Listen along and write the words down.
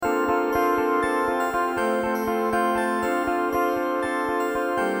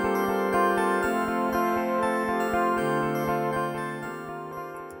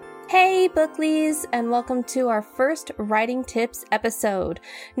Booklies, and welcome to our first writing tips episode.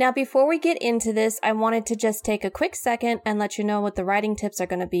 Now, before we get into this, I wanted to just take a quick second and let you know what the writing tips are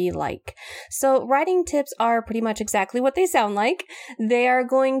going to be like. So, writing tips are pretty much exactly what they sound like. They are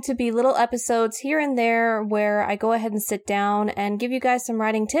going to be little episodes here and there where I go ahead and sit down and give you guys some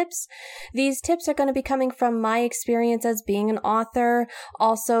writing tips. These tips are going to be coming from my experience as being an author,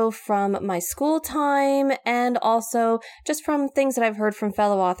 also from my school time, and also just from things that I've heard from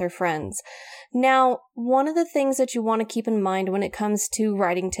fellow author friends. Now, one of the things that you want to keep in mind when it comes to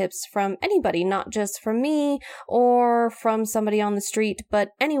writing tips from anybody, not just from me or from somebody on the street, but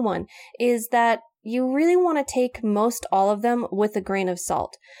anyone, is that you really want to take most all of them with a grain of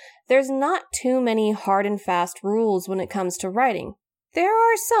salt. There's not too many hard and fast rules when it comes to writing. There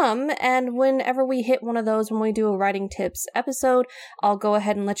are some, and whenever we hit one of those when we do a writing tips episode, I'll go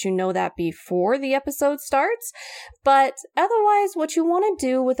ahead and let you know that before the episode starts. But otherwise, what you want to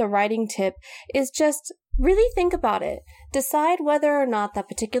do with a writing tip is just really think about it. Decide whether or not that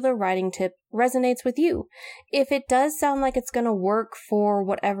particular writing tip resonates with you. If it does sound like it's going to work for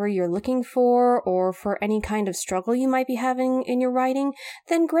whatever you're looking for or for any kind of struggle you might be having in your writing,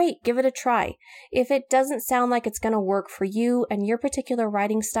 then great, give it a try. If it doesn't sound like it's going to work for you and your particular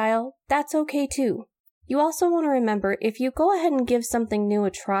writing style, that's okay too. You also want to remember, if you go ahead and give something new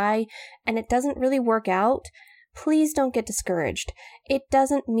a try and it doesn't really work out, please don't get discouraged. It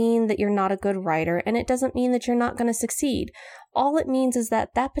doesn't mean that you're not a good writer, and it doesn't mean that you're not going to succeed. All it means is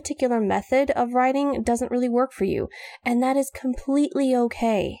that that particular method of writing doesn't really work for you, and that is completely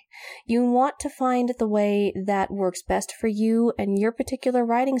okay. You want to find the way that works best for you and your particular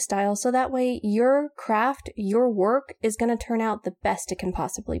writing style, so that way your craft, your work is going to turn out the best it can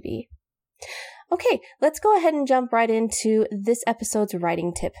possibly be. Okay, let's go ahead and jump right into this episode's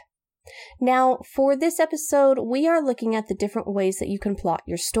writing tip. Now, for this episode, we are looking at the different ways that you can plot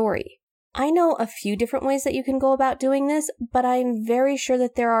your story. I know a few different ways that you can go about doing this, but I'm very sure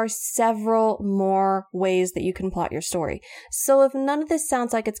that there are several more ways that you can plot your story. So if none of this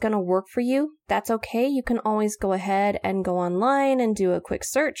sounds like it's going to work for you, that's okay. You can always go ahead and go online and do a quick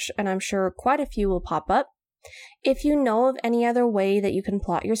search, and I'm sure quite a few will pop up. If you know of any other way that you can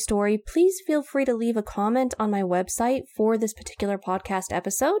plot your story, please feel free to leave a comment on my website for this particular podcast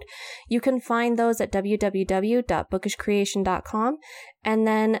episode. You can find those at www.bookishcreation.com, and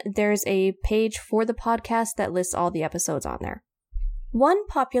then there's a page for the podcast that lists all the episodes on there. One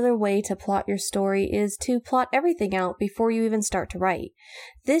popular way to plot your story is to plot everything out before you even start to write.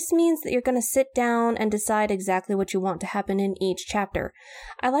 This means that you're going to sit down and decide exactly what you want to happen in each chapter.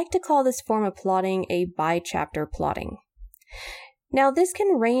 I like to call this form of plotting a by-chapter plotting. Now, this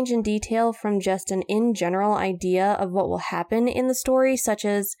can range in detail from just an in-general idea of what will happen in the story, such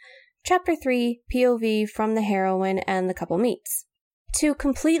as Chapter 3, POV from the heroine and the couple meets, to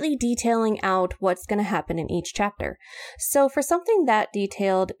completely detailing out what's going to happen in each chapter. So for something that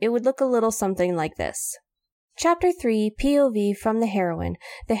detailed, it would look a little something like this. Chapter 3, POV from the heroine.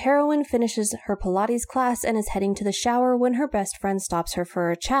 The heroine finishes her Pilates class and is heading to the shower when her best friend stops her for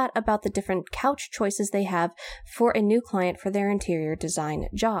a chat about the different couch choices they have for a new client for their interior design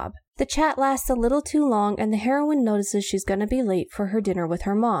job. The chat lasts a little too long, and the heroine notices she's going to be late for her dinner with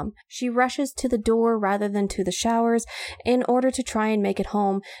her mom. She rushes to the door rather than to the showers in order to try and make it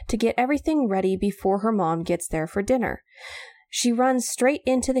home to get everything ready before her mom gets there for dinner. She runs straight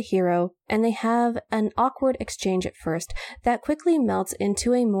into the hero, and they have an awkward exchange at first that quickly melts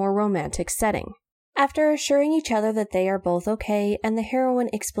into a more romantic setting. After assuring each other that they are both okay, and the heroine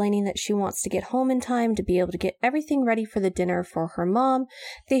explaining that she wants to get home in time to be able to get everything ready for the dinner for her mom,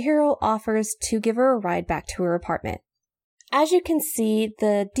 the hero offers to give her a ride back to her apartment. As you can see,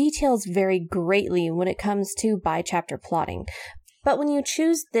 the details vary greatly when it comes to by-chapter plotting. But when you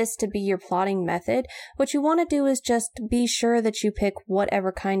choose this to be your plotting method, what you want to do is just be sure that you pick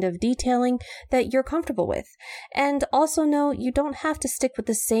whatever kind of detailing that you're comfortable with. And also know you don't have to stick with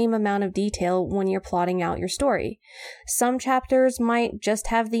the same amount of detail when you're plotting out your story. Some chapters might just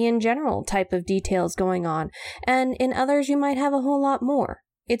have the in general type of details going on, and in others you might have a whole lot more.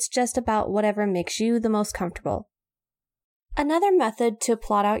 It's just about whatever makes you the most comfortable. Another method to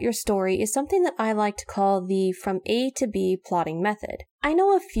plot out your story is something that I like to call the from A to B plotting method. I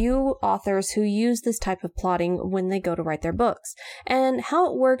know a few authors who use this type of plotting when they go to write their books. And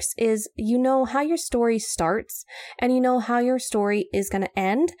how it works is you know how your story starts and you know how your story is going to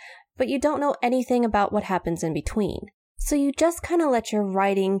end, but you don't know anything about what happens in between. So you just kind of let your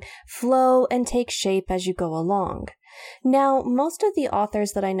writing flow and take shape as you go along. Now, most of the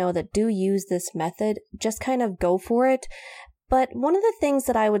authors that I know that do use this method just kind of go for it, But one of the things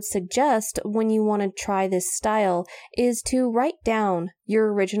that I would suggest when you want to try this style is to write down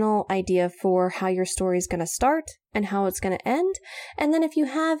your original idea for how your story is going to start and how it's going to end. And then if you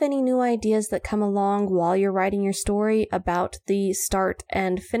have any new ideas that come along while you're writing your story about the start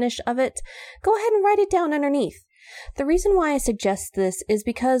and finish of it, go ahead and write it down underneath. The reason why I suggest this is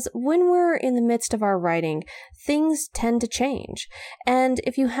because when we're in the midst of our writing, things tend to change. And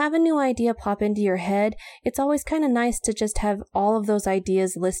if you have a new idea pop into your head, it's always kind of nice to just have all of those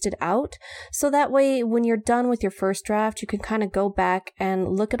ideas listed out. So that way, when you're done with your first draft, you can kind of go back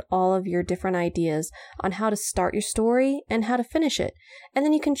and look at all of your different ideas on how to start your story and how to finish it. And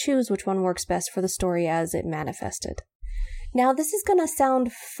then you can choose which one works best for the story as it manifested. Now, this is going to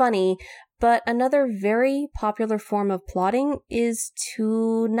sound funny, but another very popular form of plotting is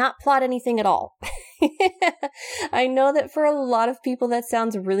to not plot anything at all. I know that for a lot of people that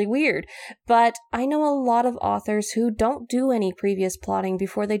sounds really weird, but I know a lot of authors who don't do any previous plotting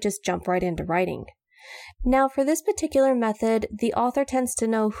before they just jump right into writing. Now, for this particular method, the author tends to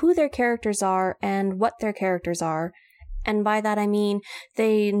know who their characters are and what their characters are. And by that I mean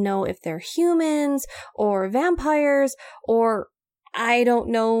they know if they're humans or vampires or, I don't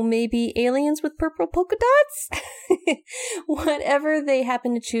know, maybe aliens with purple polka dots? Whatever they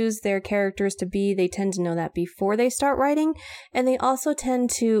happen to choose their characters to be, they tend to know that before they start writing. And they also tend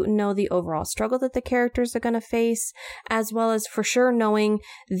to know the overall struggle that the characters are going to face, as well as for sure knowing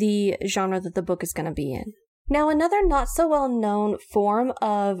the genre that the book is going to be in. Now, another not so well known form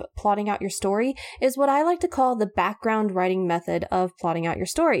of plotting out your story is what I like to call the background writing method of plotting out your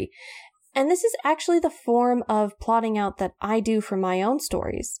story. And this is actually the form of plotting out that I do for my own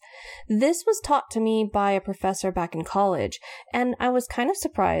stories. This was taught to me by a professor back in college, and I was kind of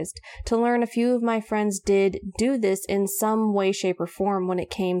surprised to learn a few of my friends did do this in some way, shape, or form when it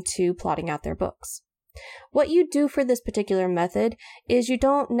came to plotting out their books. What you do for this particular method is you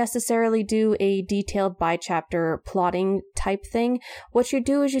don't necessarily do a detailed by chapter plotting type thing. What you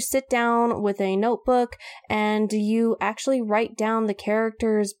do is you sit down with a notebook and you actually write down the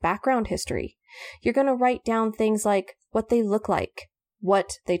character's background history. You're going to write down things like what they look like,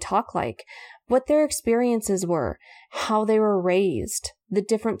 what they talk like, what their experiences were, how they were raised, the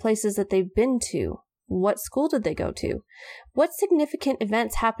different places that they've been to. What school did they go to? What significant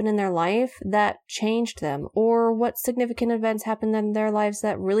events happened in their life that changed them? Or what significant events happened in their lives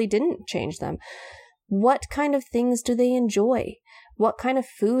that really didn't change them? What kind of things do they enjoy? What kind of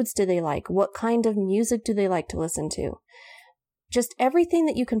foods do they like? What kind of music do they like to listen to? Just everything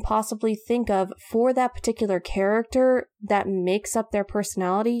that you can possibly think of for that particular character that makes up their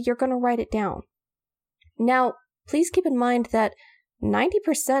personality, you're going to write it down. Now, please keep in mind that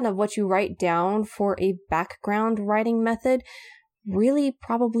 90% of what you write down for a background writing method really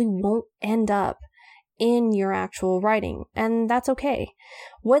probably won't end up in your actual writing, and that's okay.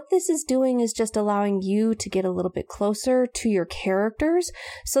 What this is doing is just allowing you to get a little bit closer to your characters,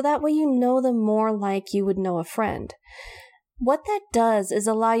 so that way you know them more like you would know a friend. What that does is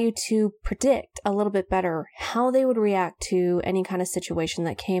allow you to predict a little bit better how they would react to any kind of situation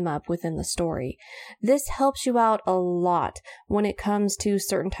that came up within the story. This helps you out a lot when it comes to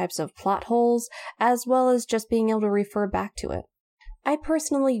certain types of plot holes, as well as just being able to refer back to it. I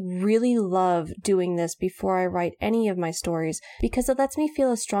personally really love doing this before I write any of my stories because it lets me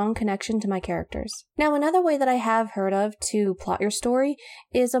feel a strong connection to my characters. Now, another way that I have heard of to plot your story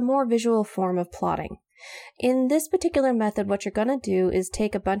is a more visual form of plotting. In this particular method, what you're going to do is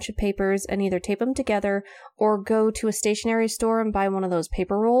take a bunch of papers and either tape them together or go to a stationery store and buy one of those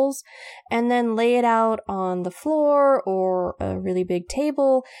paper rolls and then lay it out on the floor or a really big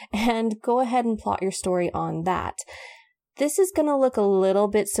table and go ahead and plot your story on that. This is going to look a little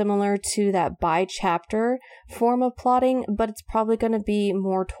bit similar to that by chapter form of plotting, but it's probably going to be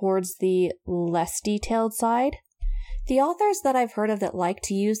more towards the less detailed side. The authors that I've heard of that like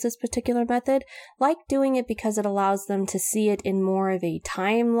to use this particular method like doing it because it allows them to see it in more of a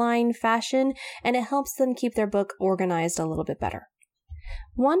timeline fashion, and it helps them keep their book organized a little bit better.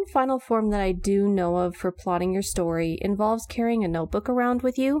 One final form that I do know of for plotting your story involves carrying a notebook around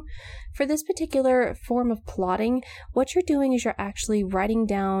with you. For this particular form of plotting, what you're doing is you're actually writing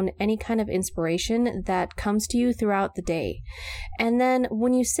down any kind of inspiration that comes to you throughout the day. And then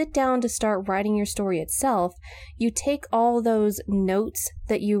when you sit down to start writing your story itself, you take all those notes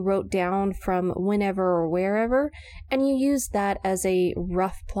that you wrote down from whenever or wherever, and you use that as a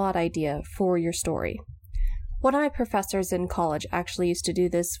rough plot idea for your story. One of my professors in college actually used to do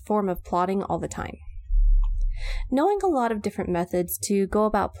this form of plotting all the time. Knowing a lot of different methods to go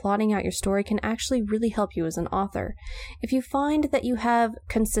about plotting out your story can actually really help you as an author. If you find that you have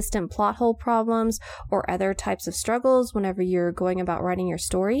consistent plot hole problems or other types of struggles whenever you're going about writing your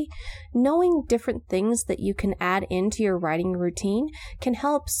story, knowing different things that you can add into your writing routine can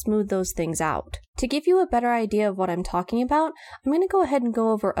help smooth those things out. To give you a better idea of what I'm talking about, I'm going to go ahead and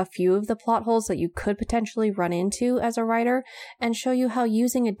go over a few of the plot holes that you could potentially run into as a writer and show you how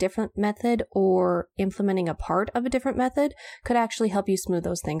using a different method or implementing a part of a different method could actually help you smooth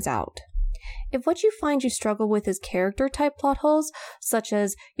those things out. If what you find you struggle with is character type plot holes, such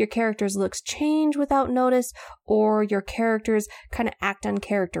as your character's looks change without notice, or your characters kind of act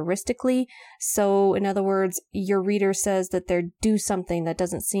uncharacteristically, so in other words, your reader says that they do something that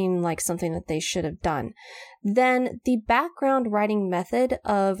doesn't seem like something that they should have done, then the background writing method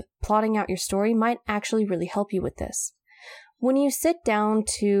of plotting out your story might actually really help you with this. When you sit down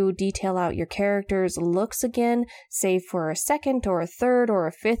to detail out your character's looks again, say for a second or a third or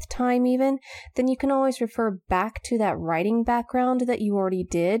a fifth time even, then you can always refer back to that writing background that you already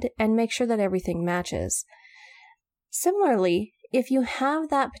did and make sure that everything matches. Similarly, if you have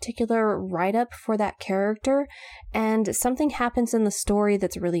that particular write-up for that character and something happens in the story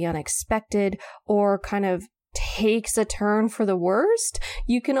that's really unexpected or kind of takes a turn for the worst,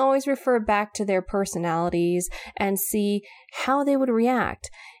 you can always refer back to their personalities and see how they would react.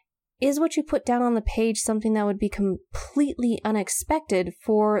 Is what you put down on the page something that would be completely unexpected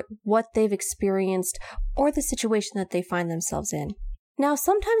for what they've experienced or the situation that they find themselves in? Now,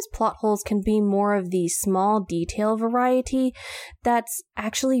 sometimes plot holes can be more of the small detail variety that's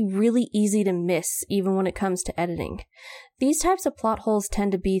actually really easy to miss even when it comes to editing. These types of plot holes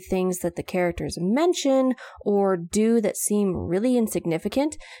tend to be things that the characters mention or do that seem really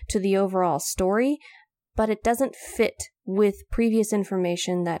insignificant to the overall story, but it doesn't fit with previous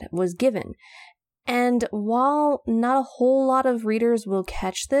information that was given. And while not a whole lot of readers will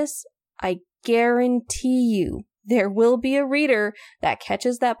catch this, I guarantee you there will be a reader that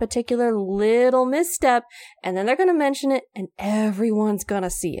catches that particular little misstep, and then they're going to mention it, and everyone's going to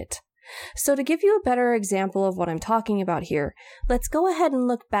see it. So to give you a better example of what I'm talking about here, let's go ahead and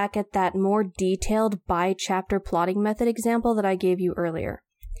look back at that more detailed by-chapter plotting method example that I gave you earlier.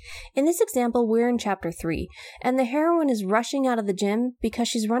 In this example, we're in chapter 3, and the heroine is rushing out of the gym because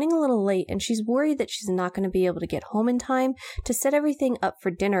she's running a little late and she's worried that she's not going to be able to get home in time to set everything up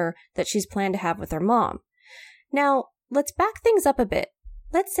for dinner that she's planned to have with her mom. Now, let's back things up a bit.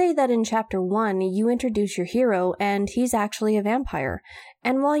 Let's say that in chapter 1, you introduce your hero and he's actually a vampire.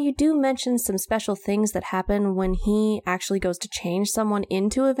 And while you do mention some special things that happen when he actually goes to change someone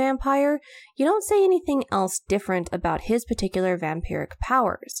into a vampire, you don't say anything else different about his particular vampiric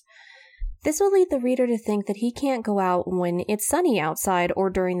powers. This will lead the reader to think that he can't go out when it's sunny outside or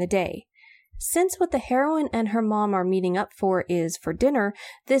during the day. Since what the heroine and her mom are meeting up for is for dinner,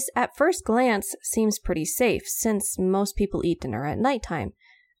 this at first glance seems pretty safe since most people eat dinner at nighttime.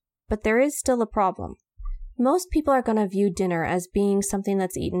 But there is still a problem. Most people are going to view dinner as being something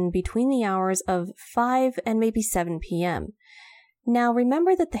that's eaten between the hours of 5 and maybe 7 p.m. Now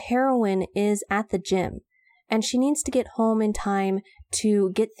remember that the heroine is at the gym, and she needs to get home in time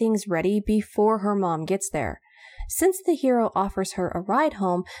to get things ready before her mom gets there. Since the hero offers her a ride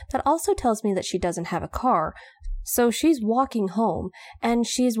home, that also tells me that she doesn't have a car. So she's walking home, and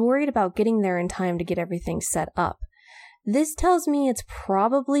she's worried about getting there in time to get everything set up. This tells me it's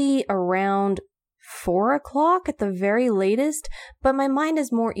probably around 4 o'clock at the very latest, but my mind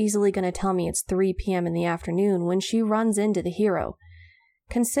is more easily going to tell me it's 3 p.m. in the afternoon when she runs into the hero.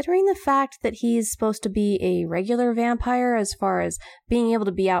 Considering the fact that he's supposed to be a regular vampire as far as being able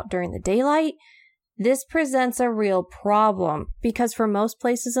to be out during the daylight, this presents a real problem because for most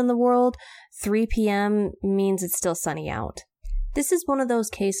places in the world, 3 p.m. means it's still sunny out. This is one of those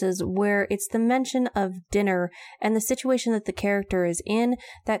cases where it's the mention of dinner and the situation that the character is in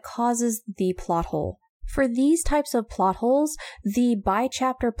that causes the plot hole. For these types of plot holes, the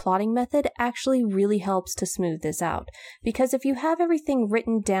by-chapter plotting method actually really helps to smooth this out. Because if you have everything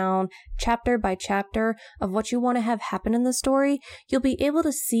written down chapter by chapter of what you want to have happen in the story, you'll be able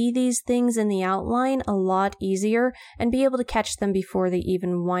to see these things in the outline a lot easier and be able to catch them before they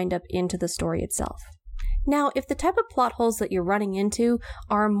even wind up into the story itself. Now, if the type of plot holes that you're running into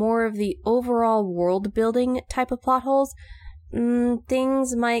are more of the overall world building type of plot holes,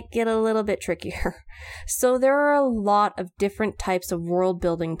 things might get a little bit trickier. So there are a lot of different types of world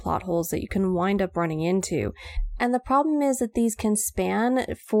building plot holes that you can wind up running into. And the problem is that these can span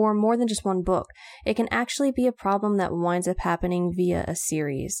for more than just one book. It can actually be a problem that winds up happening via a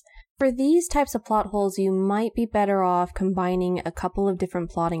series. For these types of plot holes, you might be better off combining a couple of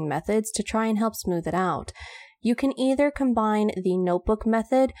different plotting methods to try and help smooth it out. You can either combine the notebook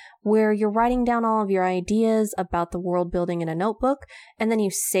method, where you're writing down all of your ideas about the world building in a notebook, and then you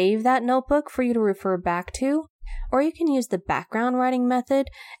save that notebook for you to refer back to, or you can use the background writing method,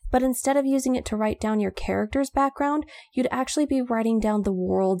 but instead of using it to write down your character's background, you'd actually be writing down the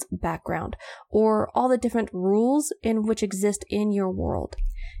world's background, or all the different rules in which exist in your world.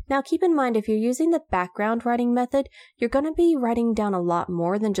 Now keep in mind, if you're using the background writing method, you're going to be writing down a lot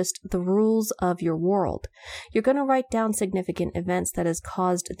more than just the rules of your world. You're going to write down significant events that has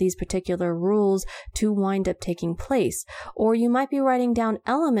caused these particular rules to wind up taking place, or you might be writing down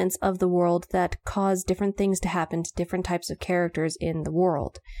elements of the world that cause different things to happen to different types of characters in the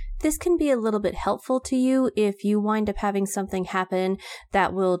world. This can be a little bit helpful to you if you wind up having something happen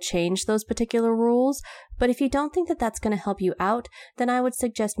that will change those particular rules, but if you don't think that that's going to help you out, then I would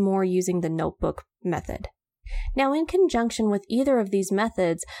suggest more using the notebook method. Now, in conjunction with either of these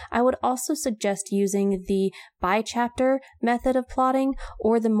methods, I would also suggest using the by-chapter method of plotting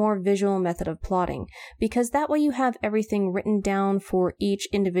or the more visual method of plotting, because that way you have everything written down for each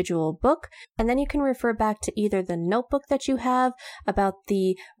individual book, and then you can refer back to either the notebook that you have about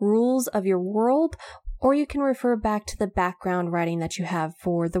the rules of your world, or you can refer back to the background writing that you have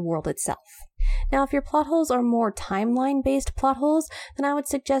for the world itself. Now, if your plot holes are more timeline-based plot holes, then I would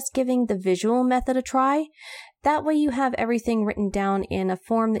suggest giving the visual method a try. That way you have everything written down in a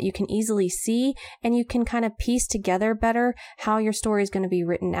form that you can easily see, and you can kind of piece together better how your story is going to be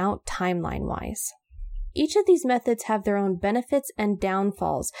written out timeline-wise. Each of these methods have their own benefits and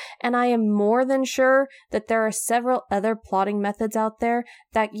downfalls, and I am more than sure that there are several other plotting methods out there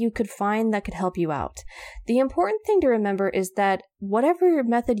that you could find that could help you out. The important thing to remember is that whatever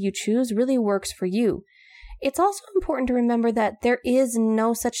method you choose really works for you. It's also important to remember that there is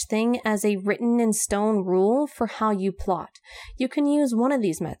no such thing as a written in stone rule for how you plot. You can use one of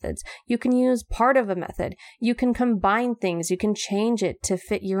these methods. You can use part of a method. You can combine things. You can change it to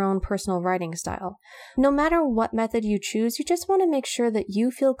fit your own personal writing style. No matter what method you choose, you just want to make sure that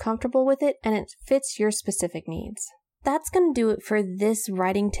you feel comfortable with it and it fits your specific needs. That's going to do it for this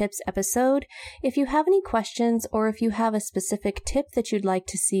writing tips episode. If you have any questions or if you have a specific tip that you'd like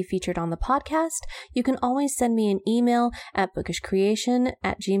to see featured on the podcast, you can always send me an email at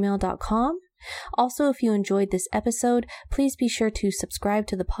bookishcreation@gmail.com. Also, if you enjoyed this episode, please be sure to subscribe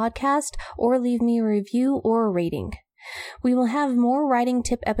to the podcast or leave me a review or a rating. We will have more writing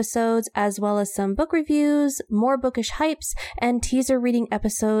tip episodes as well as some book reviews, more bookish hypes, and teaser reading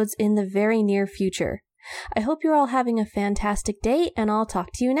episodes in the very near future. I hope you're all having a fantastic day, and I'll talk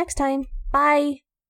to you next time. Bye!